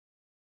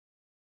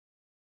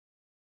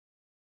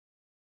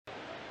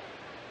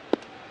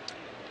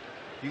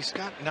He's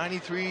got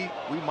 93.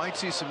 We might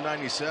see some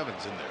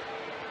 97s in there.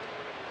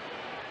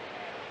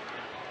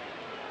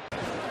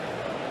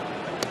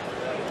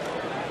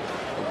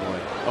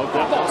 Oh,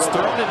 that ball's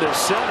thrown into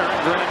center,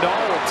 and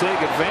Grandal will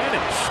take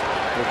advantage.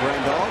 Well,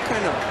 Grandal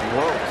kind of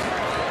broke.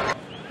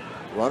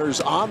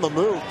 Runners on the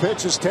move.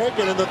 Pitch is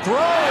taken, and the throw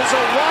is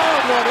a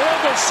wild one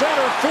into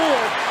center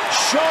field.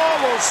 Shaw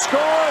will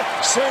score.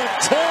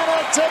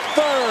 Santana to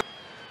third.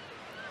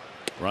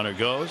 Runner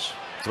goes.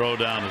 Throw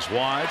down is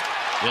wide.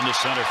 Into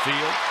center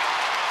field.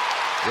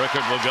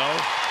 Rickard will go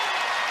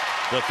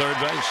to third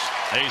base.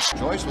 Ace.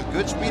 Joyce with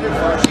good speed at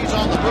first. He's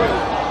on the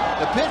move.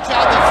 The pitch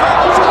out the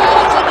throw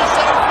is into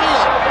center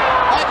field.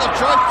 Michael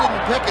Joyce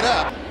didn't pick it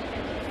up.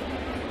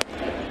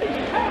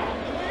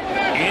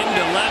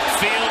 Into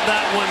left field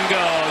that one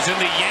goes, and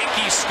the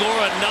Yankees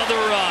score another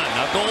run.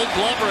 A Gold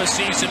Glover a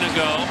season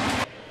ago.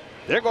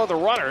 There go the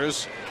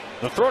runners.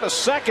 The throw to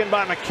second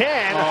by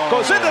McCann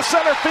goes into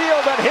center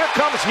field, and here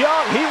comes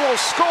Young. He will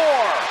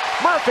score.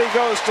 Murphy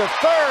goes to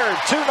third.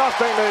 2-0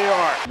 New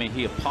York. I mean,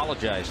 he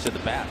apologized to the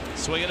bat.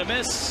 Swing and a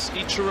miss.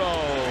 Ichiro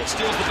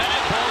steals the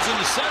bag. Ball's in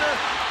the center.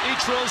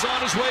 Ichiro's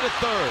on his way to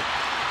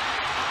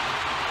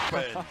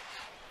third.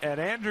 And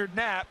Andrew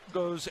Knapp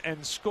goes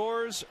and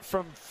scores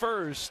from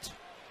first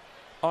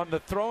on the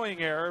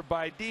throwing error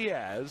by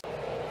Diaz.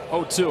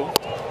 0-2.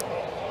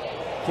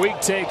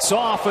 Puig takes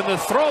off, and the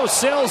throw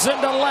sails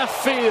into left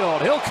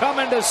field. He'll come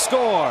in to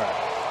score.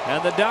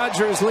 And the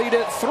Dodgers lead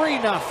it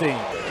 3-0.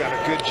 Got a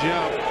good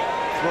jump.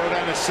 Throw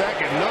down to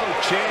second. No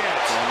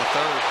chance. On the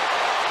third.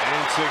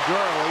 And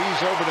Segura,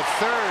 he's over to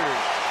third.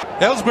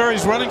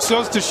 Ellsbury's running,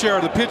 so's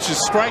Teixeira. The pitch is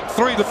strike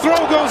three. The throw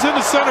goes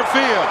into center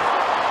field.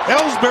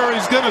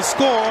 Ellsbury's going to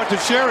score.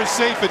 Teixeira's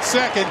safe at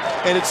second,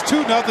 and it's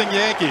 2-0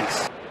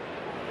 Yankees.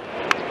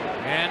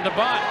 And the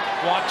bunt.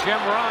 Watch him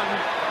run.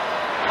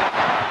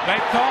 They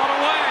call it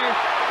away.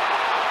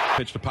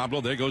 Pitch to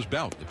Pablo. There goes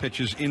Belt. The pitch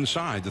is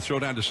inside. The throw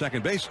down to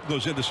second base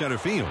goes into center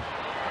field.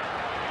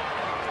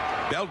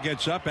 Belt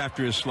gets up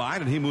after his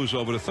slide, and he moves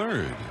over to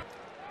third.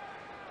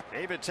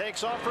 David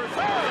takes off for third.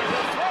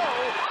 The throw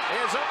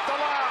is up the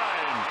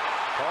line.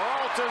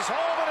 Peralta's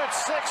home, and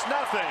it's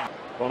 6-0.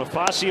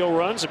 Bonifacio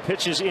runs. The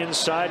pitch is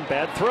inside.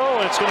 Bad throw,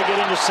 and it's going to get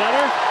into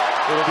center.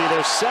 It'll be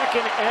their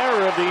second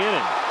error of the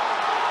inning.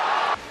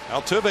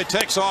 Altuve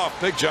takes off.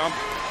 Big jump.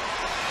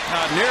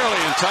 Not nearly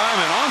in time,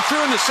 and on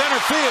through into center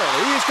field.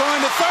 He's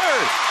going to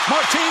third.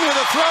 Martin with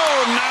a throw,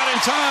 not in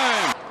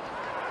time.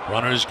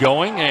 Runners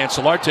going, and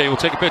Solarte will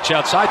take a pitch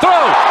outside. Throw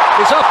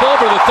is up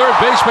over the third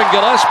baseman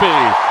Gillespie.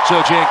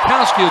 So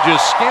Jankowski will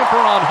just scamper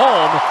on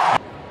home.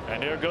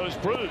 And there goes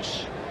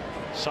Bruce.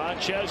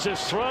 Sanchez's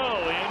throw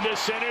into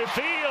center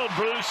field.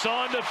 Bruce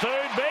on to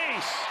third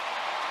base.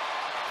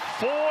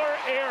 4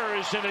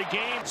 errors in a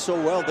game. So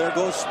well, there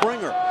goes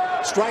Springer.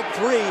 Strike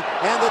three,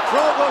 and the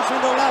throw goes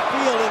into left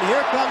field, and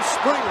here comes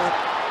Springer.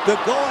 The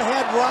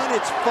go-ahead run,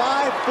 it's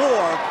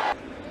 5-4.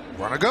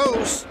 Runner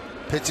goes.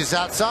 Pitch is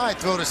outside.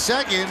 Throw to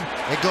second.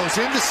 It goes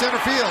into center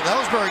field.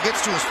 Ellsbury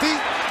gets to his feet.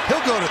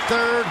 He'll go to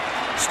third.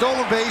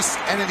 Stolen base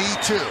and an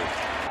E2.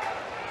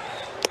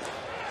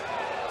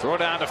 Throw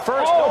down to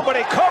first.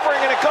 Nobody covering,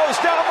 and it goes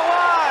down the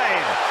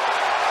line.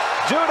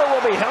 Judah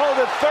will be held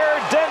at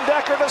third.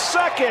 Dendecker to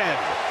second.